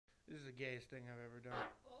This is the gayest thing I've ever done.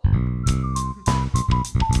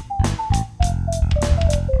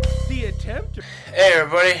 The attempter. Hey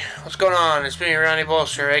everybody, what's going on? It's me, Ronnie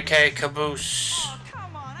Bolster, aka Caboose.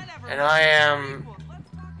 And I am...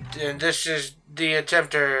 And this is The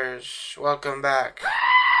Attempters. Welcome back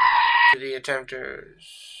to The Attempters.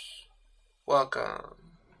 Welcome.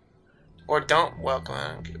 Or don't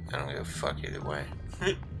welcome. I don't give a fuck either way.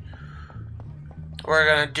 We're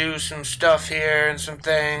gonna do some stuff here and some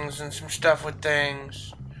things and some stuff with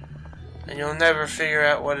things. And you'll never figure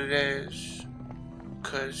out what it is.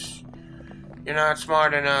 Because you're not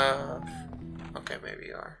smart enough. Okay, maybe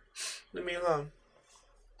you are. Leave me alone.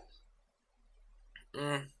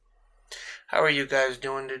 How are you guys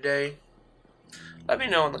doing today? Let me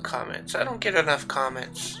know in the comments. I don't get enough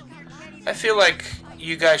comments. I feel like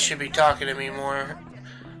you guys should be talking to me more.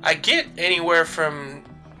 I get anywhere from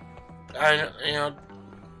 10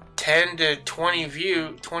 to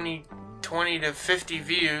 20 20 to 50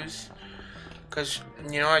 views, because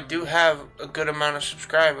I do have a good amount of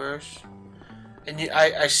subscribers, and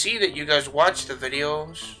I see that you guys watch the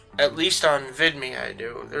videos, at least on VidMe. I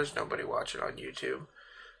do. There's nobody watching on YouTube,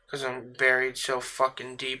 because I'm buried so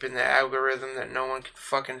fucking deep in the algorithm that no one can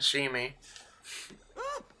fucking see me.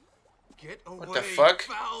 Get away, what the fuck?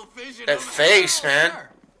 That face, man.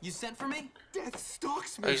 You sent for me? Death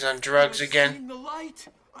stalks me. Oh, he's on drugs again. Seen the light.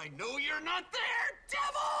 I know you're not there,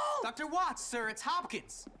 devil! Dr. Watts, sir, it's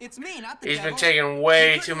Hopkins. It's me, not the devil. He's been taking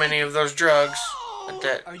way too many of those drugs.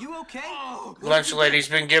 That Are you okay? lunch lady's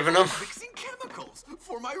been giving him. Mixing chemicals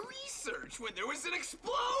for my research when there was an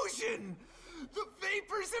explosion. The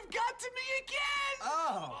vapors have got to me again.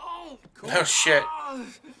 Oh, cool. No shit.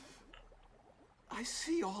 I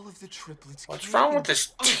see all of the triplets. What's wrong with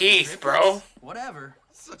his teeth, bro? Whatever.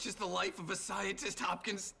 Such is the life of a scientist,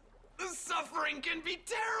 Hopkins. The suffering can be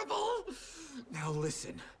terrible. Now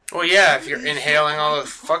listen. Well, yeah, if you're inhaling all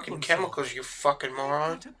those fucking chemicals, you fucking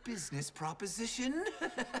moron. A business proposition.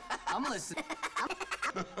 I'm listening.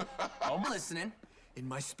 I'm listening. In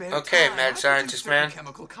my spare okay, time, mad scientist man.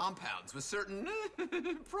 Chemical compounds with certain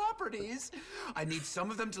properties. I need some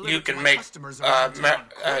of them delivered You can to my make customers quick,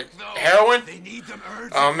 heroin. They need them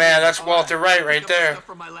urgently. Oh man, that's Walter White right there.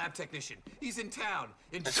 From my lab technician. He's in town.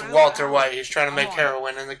 That's Walter White. He's trying to make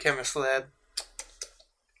heroin in the chemist lab.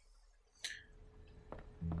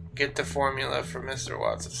 Get the formula for Mr.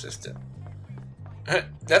 Watts' assistant.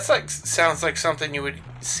 That's like sounds like something you would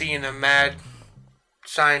see in a mad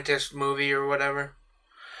scientist movie or whatever.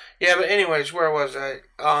 Yeah, but anyways, where was I?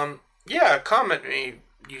 Yeah, comment me,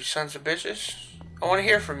 you sons of bitches. I want to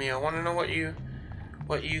hear from you. I want to know what you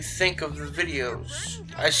think of the videos.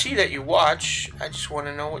 I see that you watch. I just want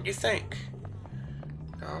to know what you think.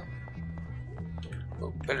 No?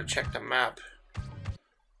 Oh, better check the map.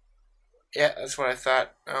 Yeah, that's what I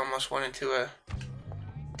thought. I almost went into a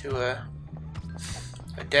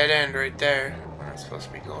dead end right there. I'm supposed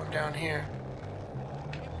to be going down here.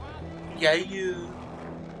 Yeah, you.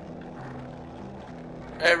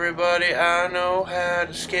 Everybody, I know how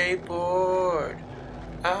to skateboard.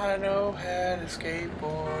 I know how to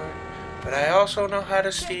skateboard. But I also know how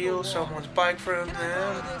to steal someone's bike from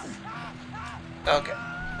them. Okay,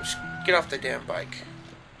 just get off the damn bike.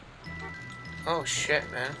 Oh shit,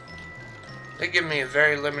 man. They give me a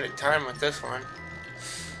very limited time with this one.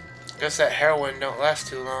 Guess that heroin don't last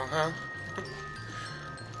too long, huh?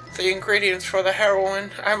 The ingredients for the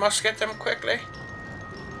heroin, I must get them quickly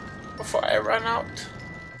before I run out.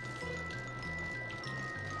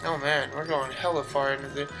 Oh man, we're going hella far into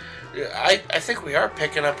the... I think we are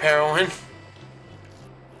picking up heroin.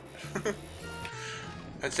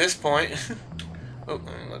 At this point. Oh, let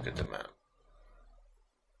me look at the map.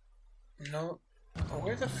 No.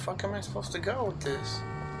 Where the fuck am I supposed to go with this?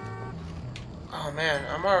 Oh man,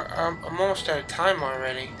 I'm almost out of time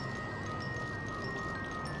already.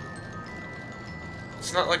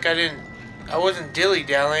 It's not like I wasn't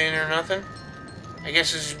dilly-dallying or nothing. I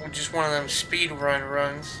guess this is just one of them speed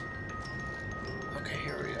runs. Okay,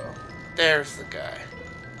 here we go. There's the guy.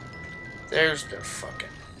 There's the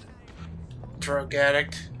fucking drug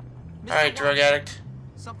addict. Alright, drug addict.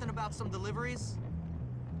 Something about some deliveries?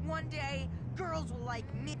 One day, girls will like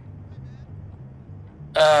me.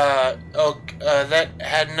 That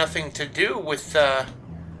had nothing to do with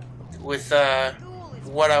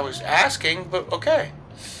what I was asking, but okay.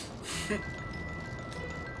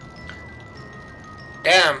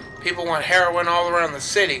 Damn, people want heroin all around the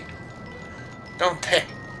city, don't they?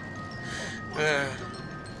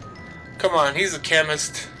 Come on, he's a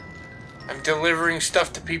chemist. I'm delivering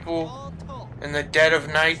stuff to people in the dead of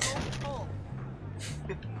night.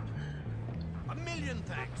 A million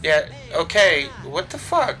thanks. Yeah, okay, what the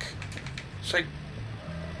fuck? It's like...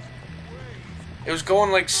 It was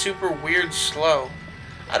going like super weird slow.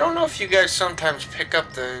 I don't know if you guys sometimes pick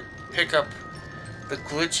up the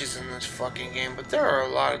glitches in this fucking game, but there are a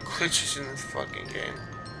lot of glitches in this fucking game.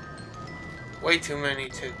 Way too many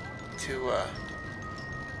to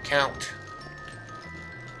count.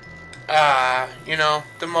 You know,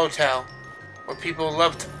 the motel where people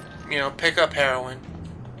love to, you know, pick up heroin.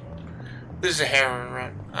 This is a heroin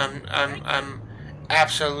run. I'm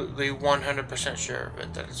absolutely 100% sure of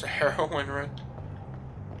it that it's a heroin run.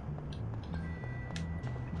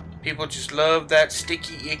 People just love that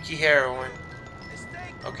sticky, icky heroin.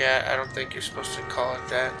 Okay, I don't think you're supposed to call it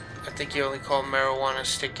that. I think you only call marijuana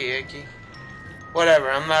sticky, icky.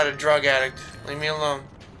 Whatever, I'm not a drug addict. Leave me alone.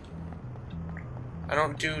 I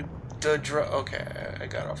don't do the drug... Okay, I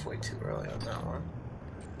got off way too early on that one.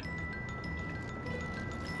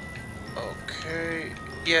 Okay,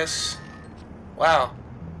 yes. Wow.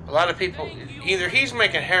 A lot of people... Either he's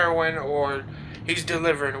making heroin or he's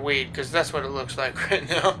delivering weed, because that's what it looks like right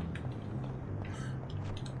now.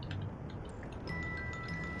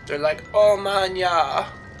 They're like, oh man, yeah.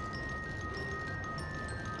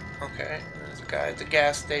 Okay, there's a guy at the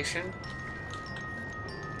gas station.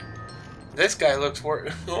 This guy looks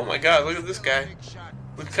oh my god, look at this guy.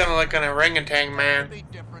 Looks kind of like an orangutan man.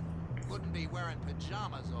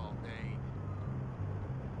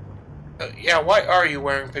 Yeah, why are you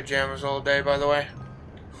wearing pajamas all day, by the way?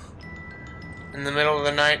 In the middle of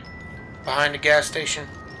the night, behind a gas station.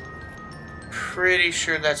 Pretty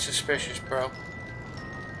sure that's suspicious, bro.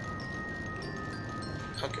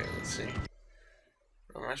 Okay, let's see.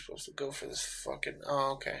 Where am I supposed to go for this fucking...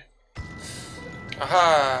 Oh, okay.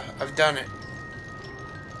 Aha! I've done it.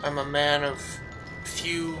 I'm a man of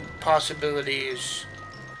few possibilities.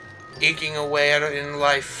 Eking away in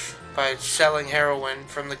life by selling heroin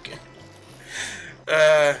from the...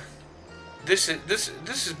 This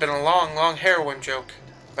has been a long heroin joke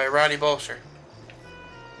by Ronnie Bolser.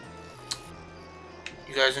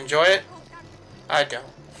 You guys enjoy it? I don't.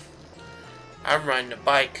 I'm riding a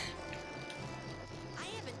bike.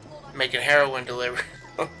 Making heroin delivery.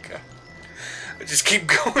 Oh god. I just keep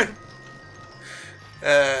going.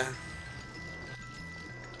 Oh,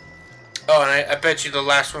 and I bet you the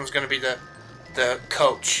last one's gonna be the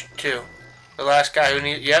coach too. The last guy who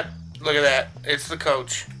needs... Yep, look at that. It's the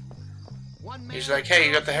coach. He's like, hey,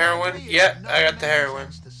 you got the heroin? Yeah, I got the heroin.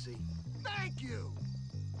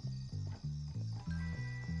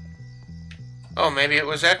 Oh, maybe it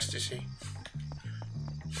was ecstasy.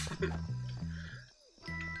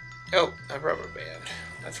 Oh, a rubber band.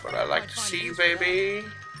 That's what I like to see, baby.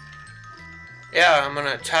 Yeah, I'm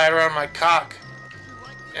gonna tie it around my cock.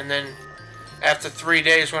 And then, after 3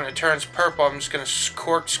 days when it turns purple, I'm just gonna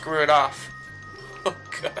corkscrew it off. Oh,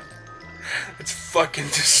 God. It's fucking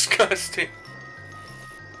disgusting.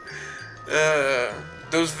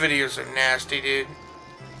 Those videos are nasty, dude.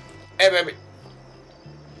 Hey, baby.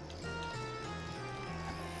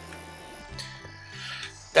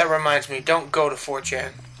 That reminds me, don't go to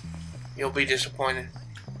 4chan. You'll be disappointed.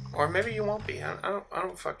 Or maybe you won't be. I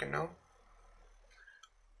don't fucking know.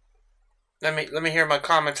 Let me hear my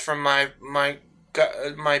comments from my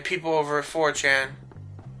people over at 4chan.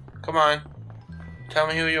 Come on. Tell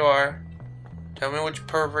me who you are. Tell me which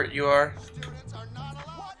pervert you are.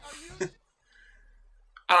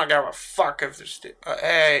 I don't give a fuck if there's...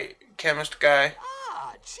 hey, chemist guy.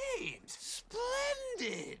 Ah, James.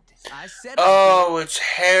 Splendid. I said... Oh, it's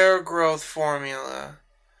hair growth formula.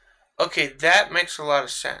 Okay, that makes a lot of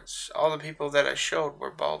sense. All the people that I showed were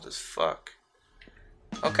bald as fuck.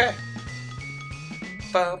 Okay.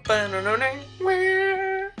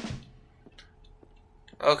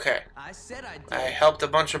 Okay. I helped a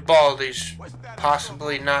bunch of baldies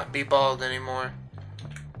possibly not be bald anymore.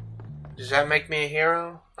 Does that make me a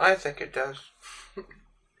hero? I think it does.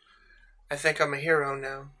 I think I'm a hero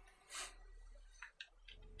now.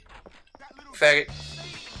 Faggot.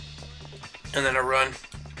 And then I run.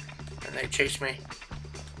 And they chase me.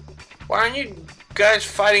 Why aren't you guys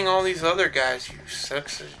fighting all these other guys, you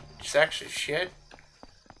sexist shit?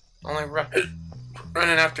 Only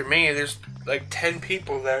running after me. There's like 10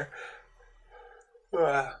 people there.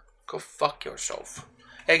 Go fuck yourself.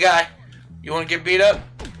 Hey guy, you wanna get beat up?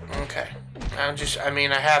 Okay. I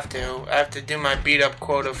mean I have to do my beat up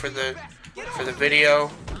quota for the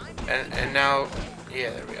video. And now, yeah,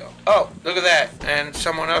 there we go. Oh, look at that. And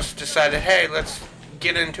someone else decided, hey, let's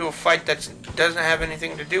get into a fight that doesn't have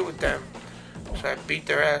anything to do with them. So I beat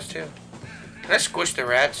their ass too. Can I squish the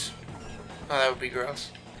rats? Oh, that would be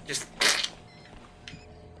gross. Just...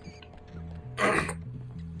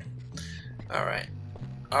 Alright.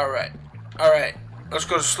 Alright. Alright. Let's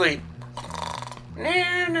go to sleep.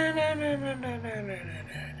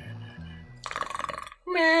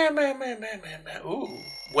 Ooh.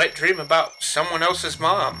 Wet dream about someone else's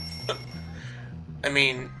mom. I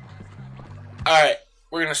mean... Alright.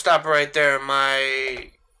 We're gonna stop right there,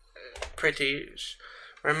 my pretties.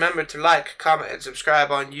 Remember to like, comment, and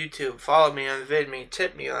subscribe on YouTube. Follow me on VidMe.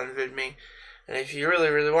 Tip me on VidMe. And if you really,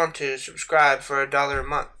 really want to, subscribe for $1 a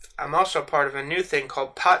month. I'm also part of a new thing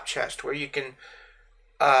called Pot Chest, where you can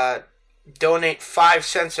donate 5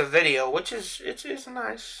 cents a video, which is it's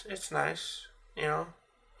nice. It's nice, you know.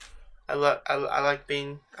 I like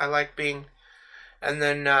being, and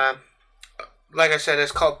then like I said,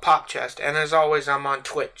 it's called Pop Chest, and as always, I'm on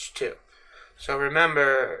Twitch too. So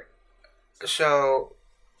remember,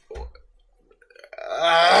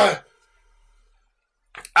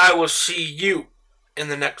 I will see you in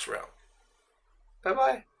the next round. Bye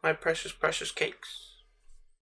bye, my precious, precious cakes.